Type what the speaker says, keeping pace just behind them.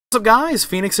What's up guys,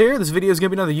 Phoenix here. This video is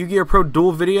going to be another YGOpro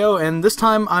duel video, and this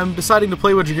time I'm deciding to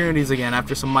play with Dragunitys again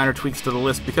after some minor tweaks to the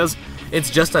list because it's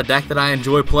just a deck that I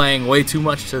enjoy playing way too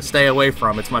much to stay away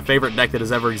from. It's my favorite deck that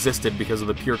has ever existed because of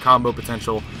the pure combo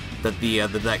potential that the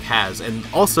deck has, and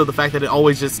also the fact that it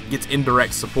always just gets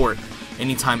indirect support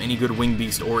anytime any good Wing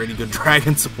Beast or any good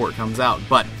Dragon support comes out.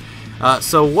 But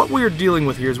so what we're dealing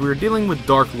with here is we're dealing with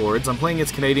Darklords. I'm playing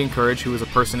against Canadian Courage, who is a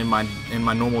person in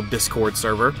my normal Discord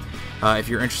server. If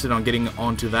you're interested in getting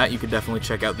onto that, you could definitely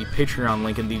check out the Patreon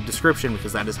link in the description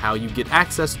because that is how you get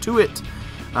access to it.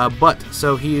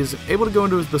 So he is able to go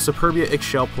into the Superbia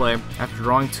Eggshell play after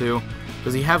drawing 2.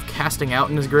 Does he have Casting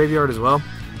Out in his graveyard as well?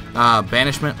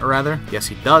 Banishment, or rather. Yes,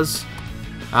 he does.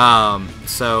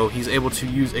 So he's able to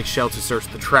use Eggshell to search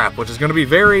the trap, which is going to be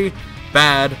very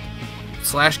bad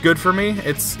 / good for me.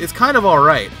 It's kind of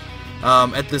alright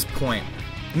at this point.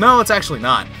 No, it's actually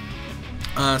not.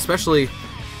 Especially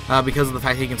because of the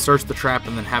fact he can search the trap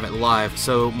and then have it live.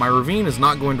 So my Ravine is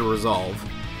not going to resolve,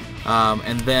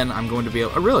 and then I'm going to be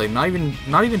able, really not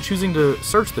even choosing to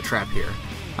search the trap here.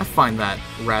 I find that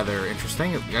rather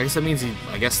interesting. I guess that means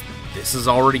I guess this is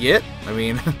already it. I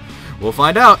mean, we'll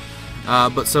find out.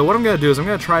 But so what I'm going to do is I'm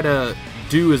going to try to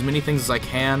do as many things as I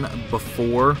can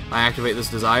before I activate this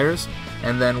Desires,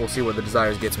 and then we'll see what the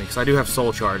Desires gets me, because I do have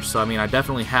Soul Charge. So I mean, I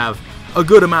definitely have a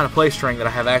good amount of play string that I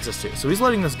have access to. So he's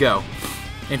letting this go,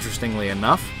 interestingly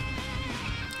enough.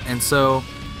 And so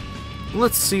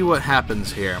let's see what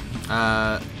happens here.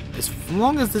 As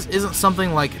long as this isn't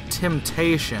something like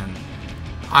Temptation,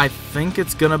 I think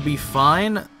it's gonna be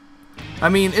fine. I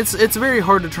mean, it's very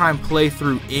hard to try and play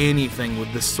through anything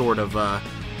with this sort of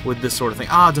thing.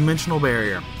 Dimensional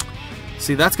Barrier.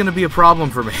 See, that's gonna be a problem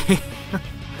for me.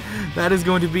 That is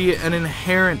going to be an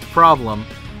inherent problem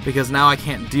because now I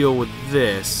can't deal with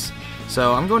this.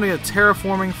 So I'm going to get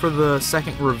Terraforming for the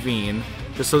second Ravine,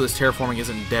 just so this Terraforming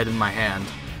isn't dead in my hand.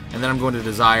 And then I'm going to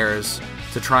Desires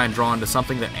to try and draw into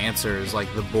something that answers,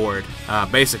 like, the board,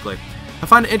 basically. I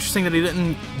find it interesting that he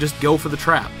didn't just go for the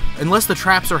trap, unless the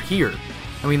traps are here.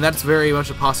 I mean, that's very much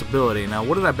a possibility. Now,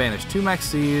 what did I banish? 2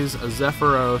 Maxis, a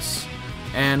Zephyros,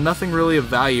 and nothing really of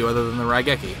value other than the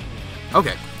Raigeki.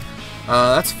 Okay.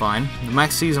 That's fine. The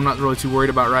Maxis I'm not really too worried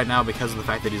about right now because of the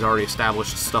fact that he's already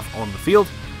established stuff on the field.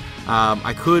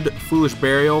 I could Foolish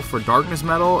Burial for Darkness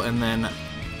Metal and then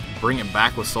bring it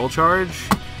back with Soul Charge,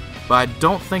 but I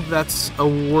don't think that's a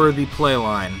worthy play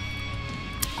line.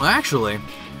 Well, actually,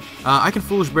 I can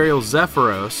Foolish Burial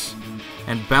Zephyros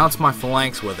and bounce my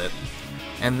Phalanx with it,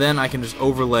 and then I can just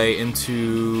overlay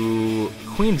into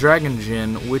Queen Dragon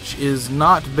Djinn, which is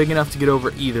not big enough to get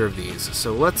over either of these.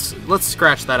 So let's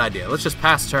scratch that idea. Let's just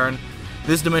pass turn.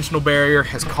 This Dimensional Barrier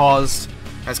has caused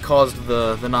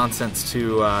the nonsense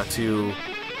to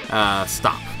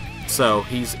stop. So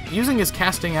he's using his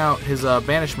Casting Out, his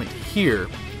Banishment here,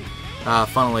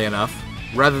 funnily enough,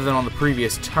 rather than on the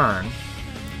previous turn.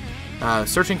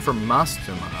 Searching for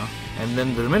Mastuma, and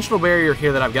then the Dimensional Barrier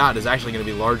here that I've got is actually going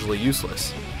to be largely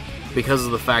useless because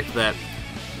of the fact that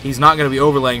he's not going to be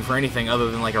overlaying for anything other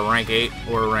than like a rank 8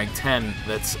 or a rank 10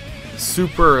 that's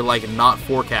super, like, not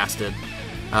forecasted.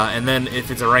 And then if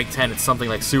it's a rank 10, it's something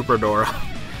like Super Dora.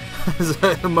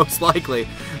 Most likely.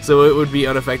 So it would be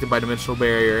unaffected by Dimensional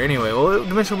Barrier anyway. Well,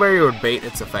 Dimensional Barrier would bait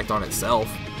its effect on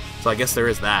itself. So I guess there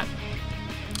is that.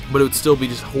 But it would still be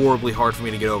just horribly hard for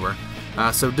me to get over.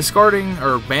 So discarding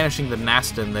or banishing the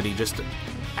Nastin that he just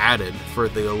added for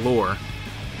the Allure.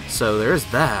 So there's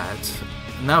that.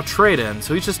 Now trade in.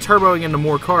 So he's just turboing into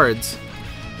more cards.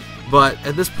 But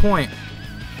at this point,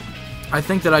 I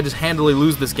think that I just handily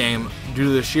lose this game due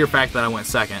to the sheer fact that I went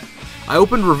second. I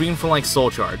opened Ravine Phalanx Soul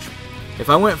Charge.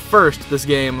 If I went first, this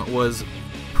game was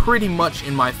pretty much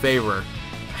in my favor,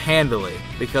 handily,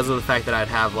 because of the fact that I'd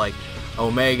have, like,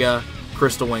 Omega,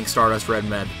 Crystal Wing, Stardust, Red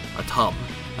Med, a Tum.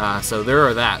 So there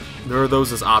are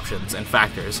those as options and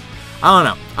factors. I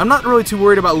don't know. I'm not really too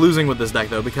worried about losing with this deck,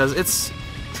 though, because it's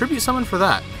Tribute Summon for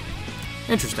that.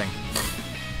 Interesting.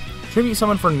 Tribute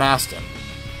Summon for Nastin.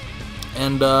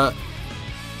 And,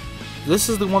 this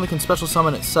is the one that can Special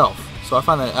Summon itself. So I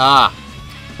find that,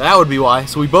 that would be why.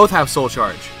 So we both have Soul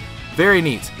Charge. Very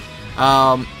neat.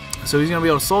 So he's going to be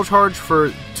able to Soul Charge for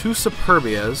 2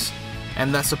 Superbias,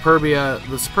 and that the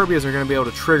Superbias are going to be able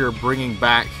to trigger bringing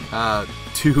back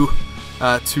two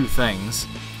things.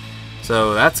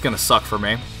 So that's going to suck for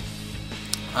me.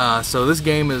 So this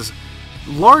game is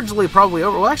largely probably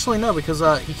over. Well, actually no, because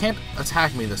he can't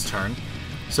attack me this turn.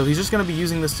 So he's just going to be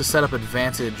using this to set up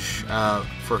advantage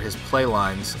for his play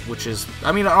lines, which is,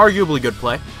 I mean, an arguably good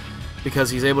play, because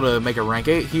he's able to make a rank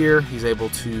 8 here, he's able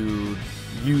to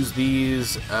use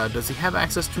these. Does he have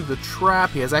access to the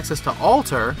trap? He has access to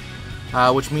alter,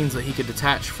 which means that he could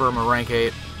detach from a rank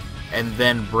 8 and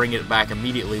then bring it back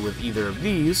immediately with either of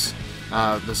these.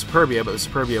 The Superbia, but the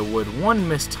Superbia would, 1,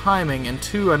 miss timing, and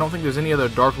 2, I don't think there's any other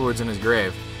Darklords in his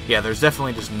grave. Yeah, there's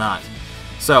definitely just not.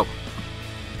 So,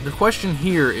 the question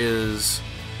here is,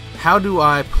 how do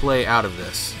I play out of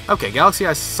this? Okay, Galaxy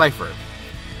Eye Cipher.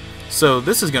 So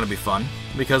this is going to be fun,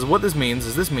 because what this means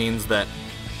is that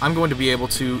I'm going to be able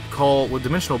to call with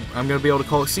Dimensional, I'm going to be able to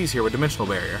call Xyz here with Dimensional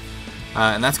Barrier.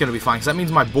 And that's going to be fine, because that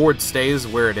means my board stays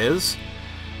where it is,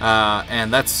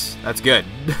 and that's good.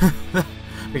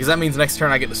 Because that means next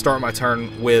turn I get to start my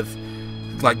turn with,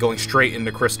 like, going straight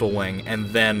into Crystal Wing, and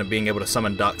then being able to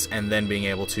summon Ducks, and then being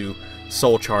able to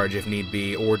Soul Charge if need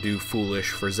be, or do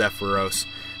Foolish for Zephyros.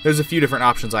 There's a few different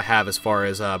options I have as far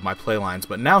as my play lines,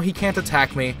 but now he can't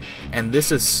attack me, and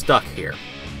this is stuck here.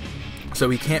 So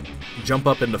he can't jump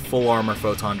up into full armor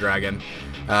Photon Dragon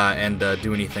and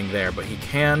do anything there, but he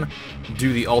can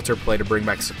do the alter play to bring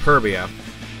back Superbia.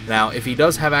 Now, if he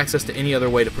does have access to any other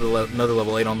way to put another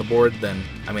level 8 on the board, then,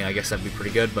 I mean, I guess that'd be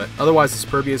pretty good, but otherwise the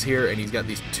Superbia is here, and he's got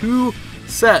these 2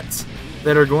 sets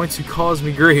that are going to cause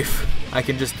me grief. I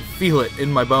can just feel it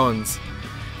in my bones.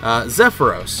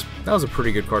 Zephyros. That was a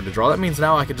pretty good card to draw. That means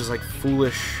now I could just, like,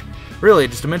 Foolish... Really,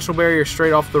 just Dimensional Barrier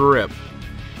straight off the rip.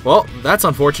 Well, that's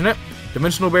unfortunate.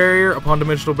 Dimensional Barrier upon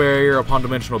Dimensional Barrier upon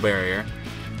Dimensional Barrier.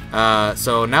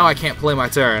 So now I can't play my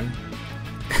turn.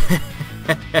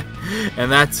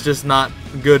 And that's just not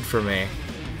good for me.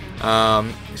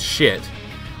 Shit.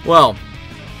 Well,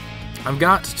 I've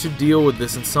got to deal with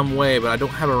this in some way, but I don't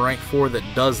have a rank 4 that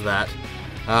does that.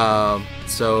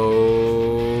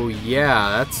 So yeah,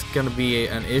 that's gonna be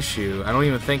an issue. I don't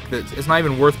even think that it's not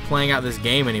even worth playing out this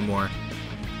game anymore,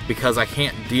 because I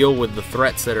can't deal with the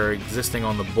threats that are existing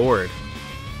on the board.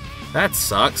 That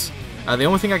sucks. The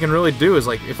only thing I can really do is,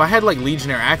 like, if I had, like,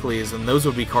 Legionnaire Acklys, then those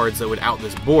would be cards that would out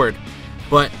this board.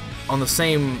 But on the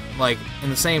same, like, in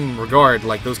the same regard,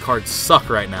 like, those cards suck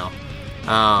right now.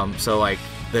 So, like,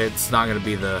 it's not gonna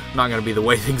be the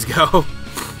way things go.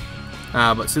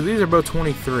 But so these are both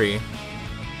 23,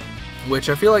 which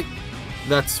I feel like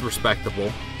that's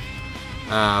respectable.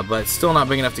 But still not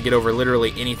big enough to get over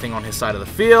literally anything on his side of the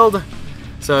field.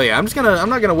 So yeah, I'm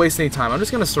not gonna waste any time. I'm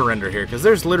just gonna surrender here, because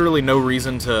there's literally no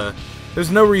reason to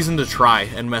try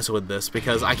and mess with this,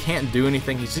 because I can't do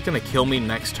anything. He's just gonna kill me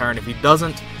next turn. If he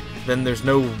doesn't, then there's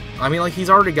no, I mean, like, he's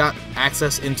already got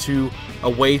access into a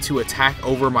way to attack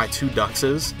over my 2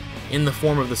 Duxes in the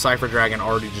form of the Cypher Dragon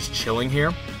already just chilling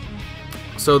here.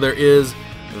 So there is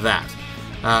that.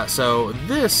 So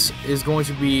this is going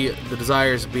to be the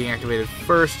Desires being activated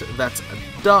first. That's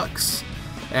a Dux.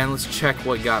 And let's check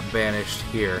what got banished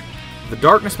here. The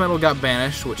Darkness Metal got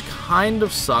banished, which kind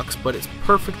of sucks, but it's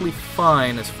perfectly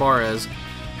fine as far as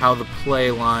how the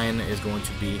play line is going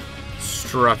to be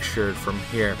structured from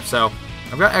here. So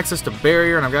I've got access to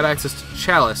Barrier, and I've got access to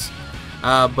Chalice.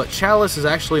 But Chalice is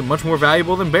actually much more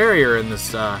valuable than Barrier in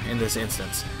this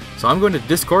instance. So I'm going to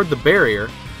discard the Barrier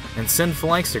and send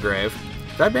Phalanx to grave.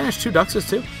 Did I banish 2 Duxes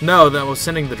too? No, that was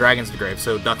sending the Dragons to grave,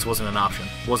 so Dux wasn't an option.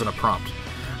 Wasn't a prompt.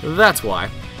 That's why.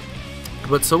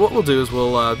 But so what we'll do is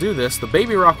we'll do this. The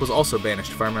Baby Rock was also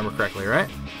banished, if I remember correctly, right?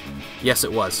 Yes,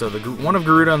 it was. So the one of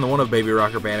Garuda and the one of Baby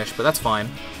Rock are banished, but that's fine.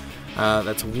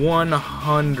 That's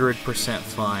 100%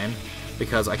 fine,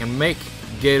 because I can make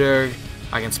Gator,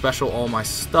 I can special all my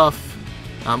stuff,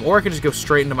 or I can just go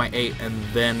straight into my 8 and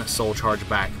then Soul Charge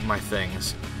back my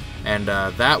things. And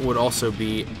that would also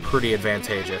be pretty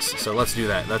advantageous. So let's do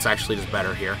that. That's actually just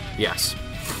better here. Yes.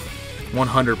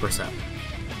 100%.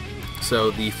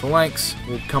 So the Phalanx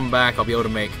will come back. I'll be able to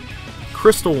make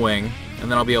Crystal Wing,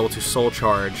 and then I'll be able to Soul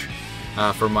Charge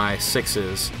for my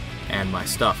 6s and my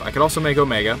stuff. I could also make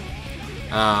Omega.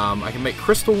 I can make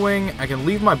Crystal Wing. I can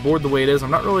leave my board the way it is.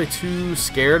 I'm not really too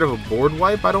scared of a board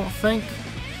wipe, I don't think.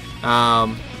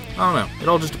 I don't know. It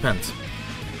all just depends.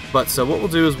 But so what we'll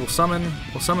do is we'll summon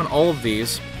all of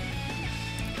these,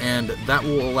 and that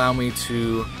will allow me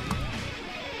to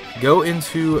go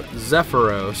into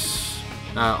Zephyros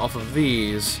off of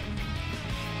these.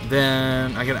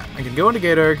 Then I can go into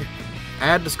Gatorg,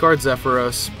 add discard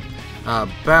Zephyros,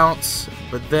 bounce,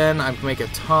 but then I make a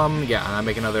Tum, yeah, and I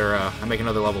make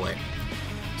another level 8.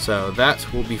 So that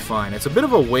will be fine. It's a bit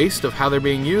of a waste of how they're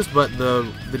being used, but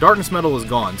the Darkness Metal is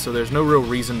gone, so there's no real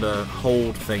reason to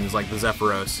hold things like the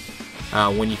Zephyros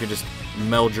when you can just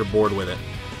meld your board with it.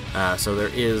 So there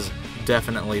is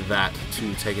definitely that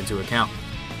to take into account.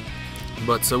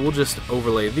 But so we'll just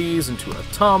overlay these into a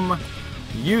Tum,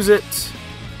 use it,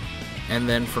 and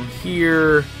then from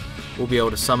here we'll be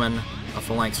able to summon a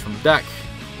Phalanx from deck,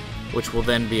 which will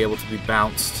then be able to be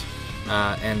bounced,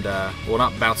 will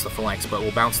not bounce the Phalanx, but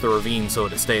will bounce the Ravine so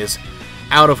it stays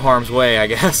out of harm's way, I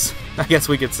guess. I guess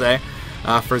we could say.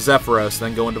 For Zephyros,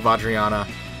 then go into Vajrayana,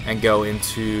 and go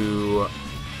into...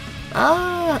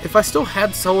 if I still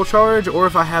had Soul Charge, or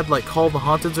if I had, like, Call of the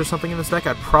Haunteds or something in this deck,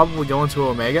 I'd probably go into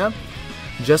Omega,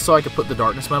 just so I could put the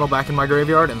Darkness Metal back in my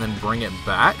graveyard and then bring it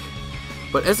back.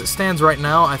 But as it stands right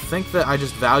now, I think that I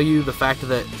just value the fact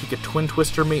that he could Twin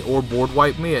Twister me or Board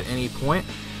Wipe me at any point.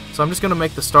 So I'm just going to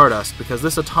make the Stardust, because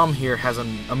this Atum here has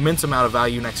an immense amount of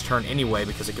value next turn anyway,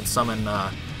 because it can summon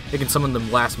the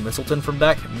last Mistleton from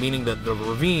deck, meaning that the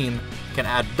Ravine can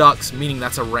add Ducks, meaning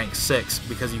that's a rank 6,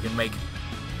 because you can make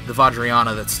the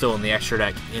Vajrayana that's still in the extra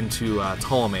deck into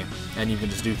Ptolemy, and you can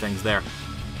just do things there.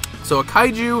 So a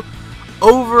Kaiju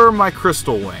over my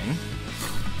Crystal Wing,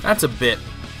 that's a bit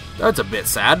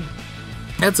sad.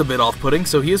 That's a bit off-putting.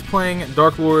 So he is playing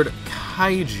Darklord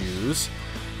Kaijus.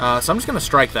 So I'm just going to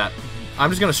strike that.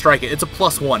 I'm just going to strike it. It's a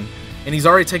 +1. And he's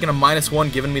already taken a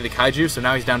 -1, giving me the Kaiju, so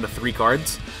now he's down to 3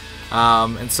 cards.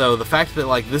 And so the fact that,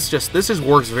 like, this just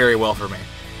works very well for me.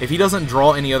 If he doesn't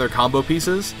draw any other combo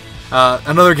pieces,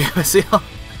 another Gamma Seal.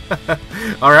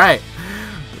 Alright.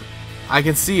 I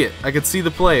can see it. I can see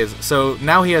the plays. So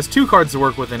now he has 2 cards to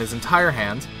work with in his entire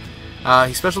hand.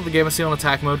 He specialed the Gamma Seal in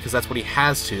attack mode because that's what he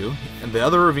has to. And the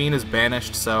other Ravine is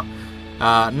banished, so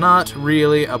not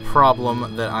really a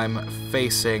problem that I'm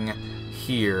facing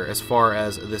here as far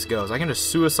as this goes. I can just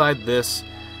suicide this.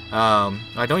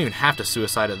 I don't even have to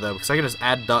suicide it though, because I can just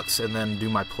add Ducks and then do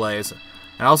my plays. And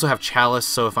I also have Chalice,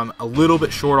 so if I'm a little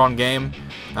bit short on game,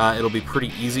 it'll be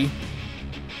pretty easy.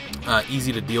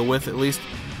 Easy to deal with, at least.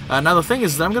 Now the thing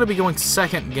is that I'm going to be going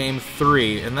second game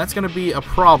 3, and that's going to be a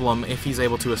problem if he's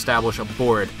able to establish a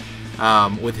board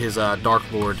with his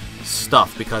Darklord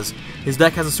stuff, because his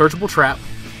deck has a searchable trap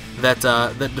that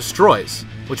destroys,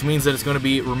 which means that it's going to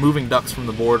be removing Ducks from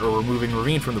the board or removing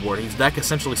Ravine from the board. His deck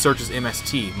essentially searches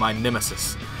MST, my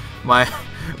nemesis, my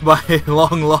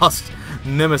long-lost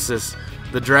nemesis,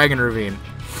 the Dragon Ravine.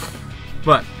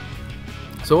 But,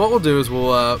 so what we'll do is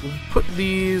we'll put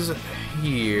these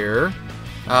here.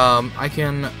 I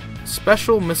can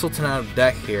special Mistleton out of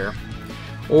deck here,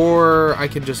 or I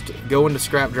can just go into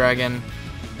Scrap Dragon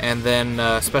and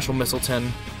then special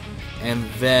Mistleton and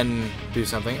then do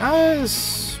something.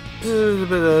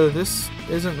 This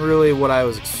isn't really what I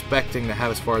was expecting to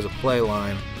have as far as a play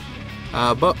line,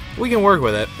 but we can work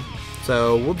with it.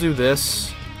 So we'll do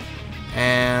this,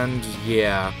 and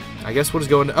yeah, I guess we'll just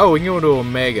go into, we can go into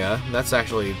Omega. That's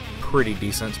actually pretty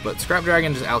decent, but Scrap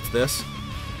Dragon just outs this.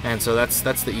 And so that's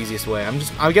the easiest way.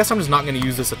 I guess I'm just not going to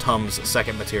use this Atum's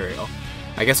second material.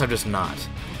 I guess I'm just not.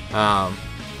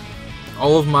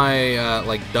 All of my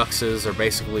like Duxes are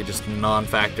basically just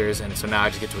non-factors, and so now I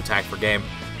just get to attack for game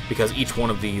because each one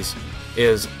of these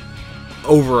is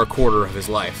over a quarter of his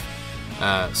life.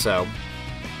 So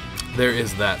there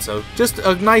is that. So just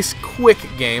a nice quick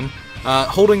game.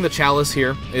 Holding the Chalice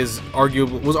here was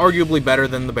arguably better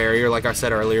than the Barrier, like I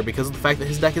said earlier, because of the fact that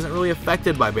his deck isn't really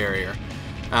affected by Barrier.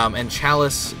 And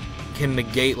Chalice can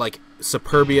negate, like,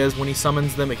 Superbias when he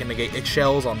summons them. It can negate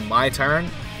Eggshells on my turn.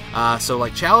 So,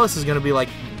 like, Chalice is going to be, like,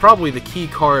 probably the key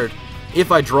card, if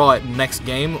I draw it next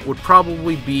game, would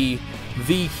probably be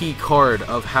the key card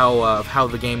of how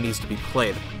the game needs to be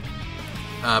played.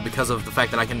 Because of the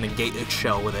fact that I can negate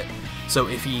Eggshell with it. So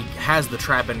if he has the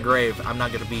Trap Engrave, I'm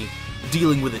not going to be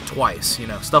dealing with it twice, you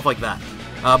know, stuff like that.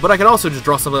 But I could also just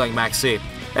draw something like Maxi.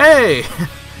 Hey!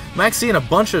 Maxi and a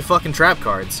bunch of fucking trap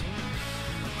cards.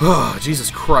 Oh,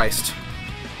 Jesus Christ.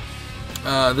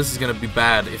 This is going to be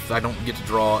bad if I don't get to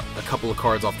draw a couple of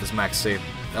cards off this Maxi.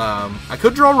 I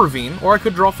could draw Ravine, or I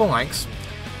could draw Phalanx.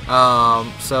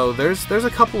 So there's a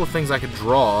couple of things I could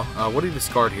draw. What do you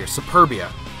discard here?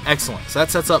 Superbia. Excellent. So that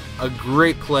sets up a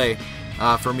great play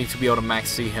for me to be able to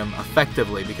Maxi him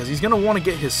effectively, because he's going to want to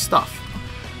get his stuff.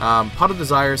 Pot of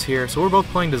Desires here. So we're both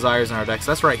playing Desires in our decks.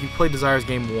 That's right, he played Desires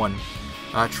game 1.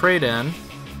 Trade in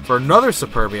for another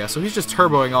Superbia, so he's just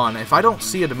turboing on. If I don't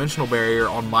see a Dimensional Barrier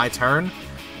on my turn,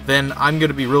 then I'm going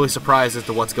to be really surprised as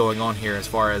to what's going on here as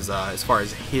far as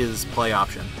his play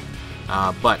option.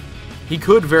 But he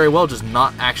could very well just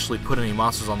not actually put any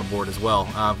monsters on the board as well,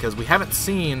 because we haven't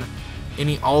seen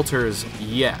any altars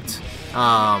yet.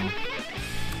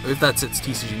 If that's its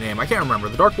TCG name, I can't remember.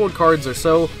 The Darklord cards are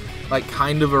so, like,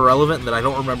 kind of irrelevant that I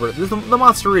don't remember. This is the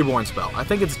Monster Reborn spell. I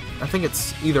think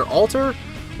it's either Alter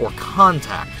or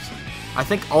Contact. I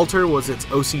think Alter was its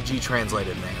OCG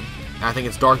translated name. And I think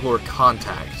it's Darklord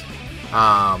Contact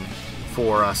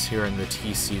for us here in the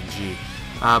TCG.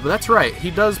 But that's right, he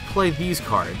does play these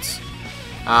cards.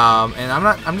 And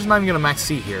I'm just not even gonna max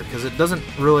C here because it doesn't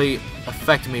really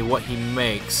affect me what he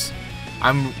makes.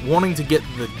 I'm wanting to get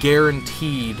the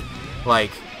guaranteed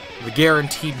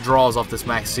draws off this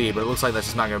max C, but it looks like that's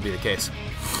just not gonna be the case.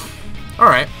 All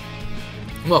right.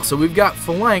 Well, so we've got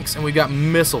Phalanx and we've got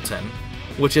Mistleton,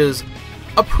 which is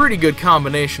a pretty good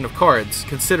combination of cards,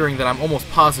 considering that I'm almost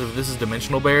positive this is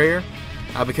Dimensional Barrier,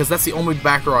 because that's the only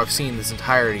back row I've seen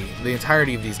the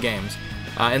entirety of these games.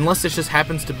 Unless this just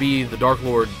happens to be the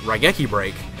Darklord Raigeki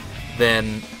break,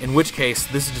 then in which case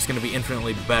this is just going to be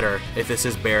infinitely better if this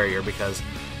is Barrier, because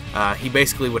he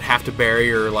basically would have to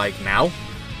Barrier like now.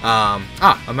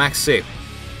 A max C.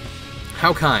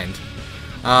 How kind.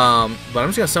 But I'm just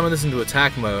going to summon this into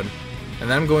attack mode, and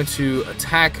then I'm going to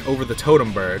attack over the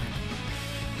Totem Bird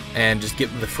and just get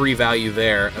the free value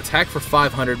there. Attack for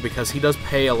 500 because he does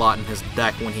pay a lot in his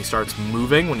deck when he starts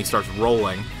moving, when he starts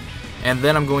rolling. And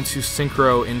then I'm going to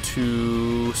Synchro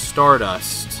into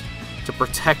Stardust to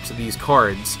protect these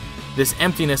cards, this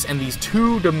Emptiness, and these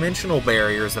 2-dimensional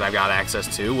barriers that I've got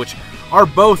access to, which are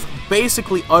both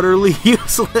basically utterly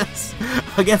useless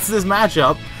against this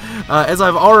matchup, as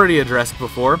I've already addressed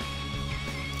before.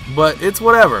 But it's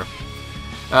whatever.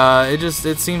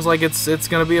 It seems like it's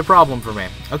gonna be a problem for me.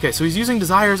 Okay, so he's using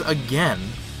Desires again,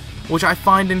 which I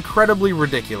find incredibly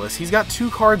ridiculous. He's got 2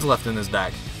 cards left in his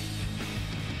deck.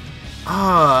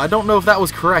 I don't know if that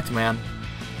was correct, man.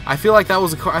 I feel like that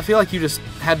was I feel like you just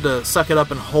had to suck it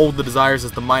up and hold the Desires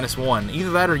as the -1.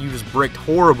 Either that or you just bricked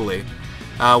horribly,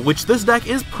 which this deck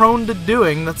is prone to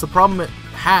doing. That's the problem it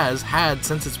has had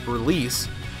since its release.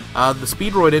 The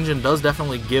Speedroid engine does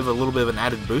definitely give a little bit of an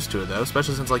added boost to it, though,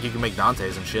 especially since like you can make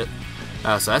Dantes and shit.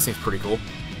 So that seems pretty cool.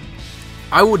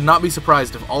 I would not be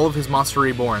surprised if all of his Monster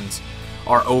Reborns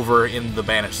are over in the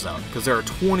Banish Zone, because there are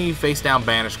 20 face-down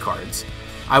Banish cards.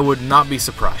 I would not be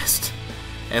surprised.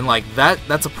 And like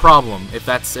that's a problem if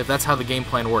that's how the game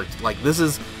plan worked. Like, this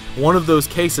is one of those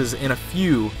cases in a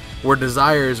few where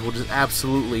Desires will just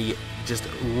absolutely just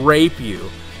rape you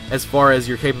as far as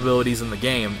your capabilities in the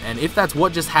game. And if that's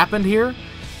what just happened here,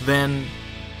 then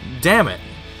damn it.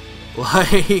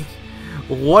 Like,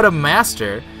 what a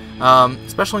master.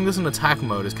 Specialing this in attack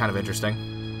mode is kind of interesting.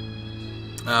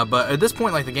 But at this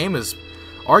point, like, the game is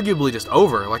arguably just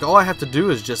over. Like, all I have to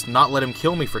do is just not let him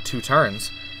kill me for 2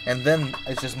 turns, and then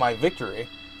it's just my victory.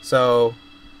 So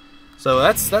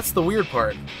that's the weird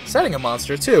part. Setting a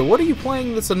monster too. What are you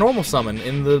playing that's a normal summon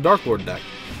in the Darklord deck?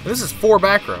 And this is 4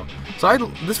 back row.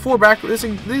 So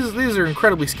these are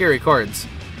incredibly scary cards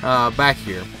back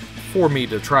here for me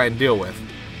to try and deal with.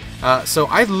 So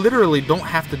I literally don't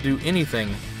have to do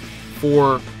anything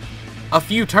for a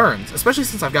few turns, especially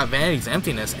since I've got Vanity's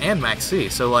Emptiness and Max C.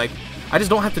 So like, I just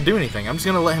don't have to do anything. I'm just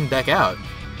gonna let him deck out.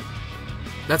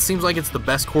 That seems like it's the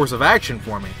best course of action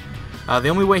for me. The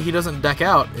only way he doesn't deck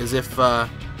out is if like,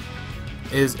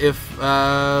 is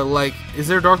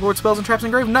there Darklord spells and traps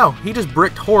engraved? No, he just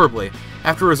bricked horribly.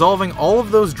 After resolving all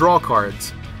of those draw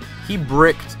cards, he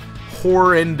bricked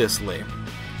horrendously.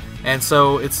 And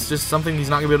so it's just something he's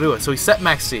not gonna be able to do it. So he set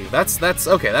Max C. That's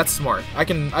okay. That's smart. I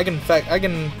can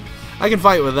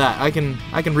fight with that. I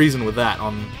can reason with that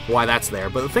on why that's there.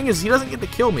 But the thing is, he doesn't get to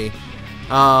kill me.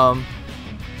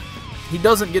 He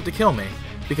doesn't get to kill me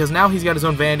because now he's got his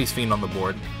own Vanity's Fiend on the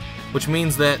board, which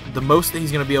means that the most that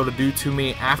he's going to be able to do to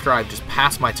me after I've just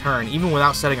passed my turn, even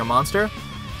without setting a monster,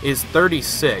 is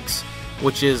 36,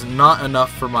 which is not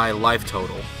enough for my life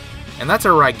total. And that's a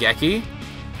Raigeki.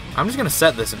 I'm just going to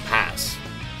set this and pass.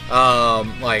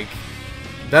 Like,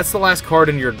 that's the last card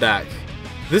in your deck.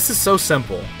 This is so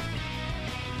simple.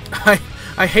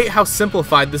 I hate how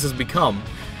simplified this has become,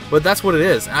 but that's what it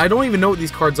is. I don't even know what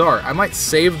these cards are. I might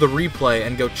save the replay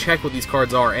and go check what these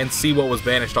cards are and see what was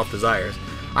banished off Desires.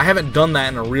 I haven't done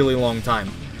that in a really long time,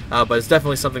 but it's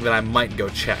definitely something that I might go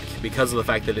check because of the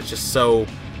fact that it's just so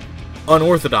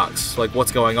unorthodox, like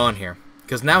what's going on here.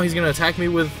 Because now he's going to attack me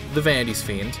with the Vanity's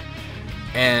Fiend,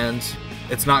 and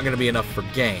it's not going to be enough for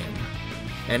game.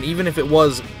 And even if it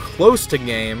was close to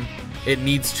game, it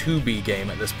needs to be game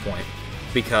at this point,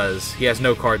 because he has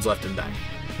no cards left in deck.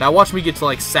 Now watch me get to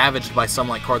like savaged by some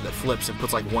like card that flips and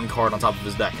puts like 1 card on top of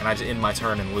his deck, and I just end my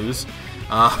turn and lose.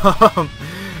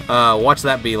 Watch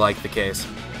that be like the case.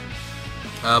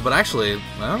 But actually,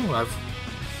 well,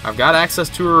 I've got access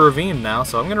to a Ravine now,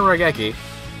 so I'm gonna Raigeki.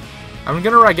 I'm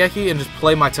gonna Raigeki and just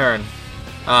play my turn,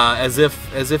 as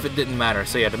if it didn't matter.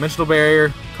 So yeah, Dimensional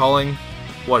Barrier, calling.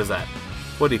 What is that?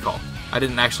 What do you call? I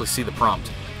didn't actually see the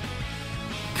prompt.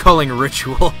 Culling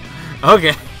Ritual.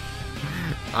 Okay.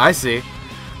 I see.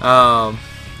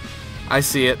 I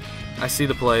see it. I see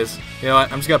the plays. You know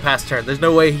what? I'm just gonna pass turn. There's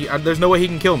no way he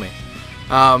can kill me.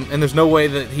 And there's no way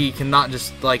that he cannot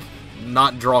just, like,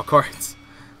 not draw cards.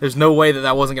 There's no way that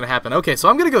that wasn't going to happen. Okay, so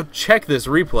I'm going to go check this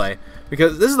replay,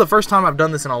 because this is the first time I've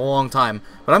done this in a long time,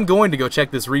 but I'm going to go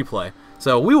check this replay.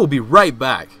 So we will be right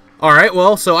back. Alright,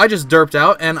 well, so I just derped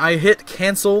out, and I hit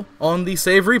cancel on the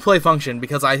save replay function,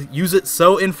 because I use it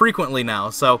so infrequently now.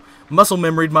 So, muscle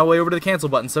memoried my way over to the cancel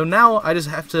button. So now I just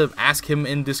have to ask him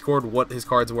in Discord what his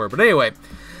cards were. But anyway,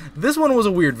 this one was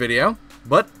a weird video,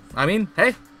 but, I mean,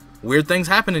 hey, weird things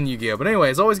happen in Yu-Gi-Oh! But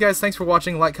anyway, as always, guys, thanks for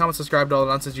watching. Like, comment, subscribe to all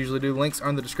the nonsense you usually do. Links are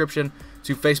in the description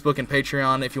to Facebook and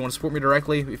Patreon if you want to support me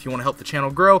directly, if you want to help the channel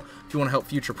grow, if you want to help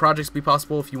future projects be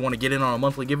possible, if you want to get in on a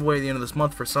monthly giveaway at the end of this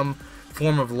month for some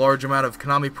form of large amount of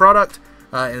Konami product,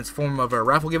 in its form of a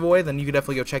raffle giveaway, then you can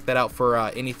definitely go check that out for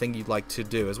anything you'd like to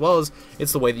do, as well as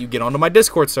it's the way that you get onto my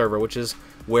Discord server, which is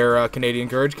where Canadian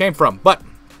Courage came from. But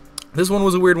this one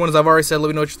was a weird one, as I've already said. Let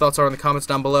me know what your thoughts are in the comments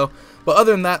down below. But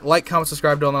other than that, like, comment,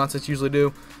 subscribe to all the nonsense you usually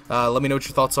do. Let me know what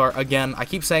your thoughts are. Again, I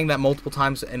keep saying that multiple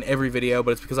times in every video,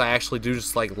 but it's because I actually do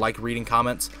just like reading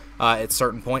comments at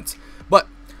certain points. But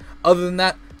other than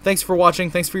that, thanks for watching.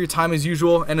 Thanks for your time as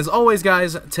usual. And as always,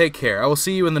 guys, take care. I will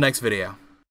see you in the next video.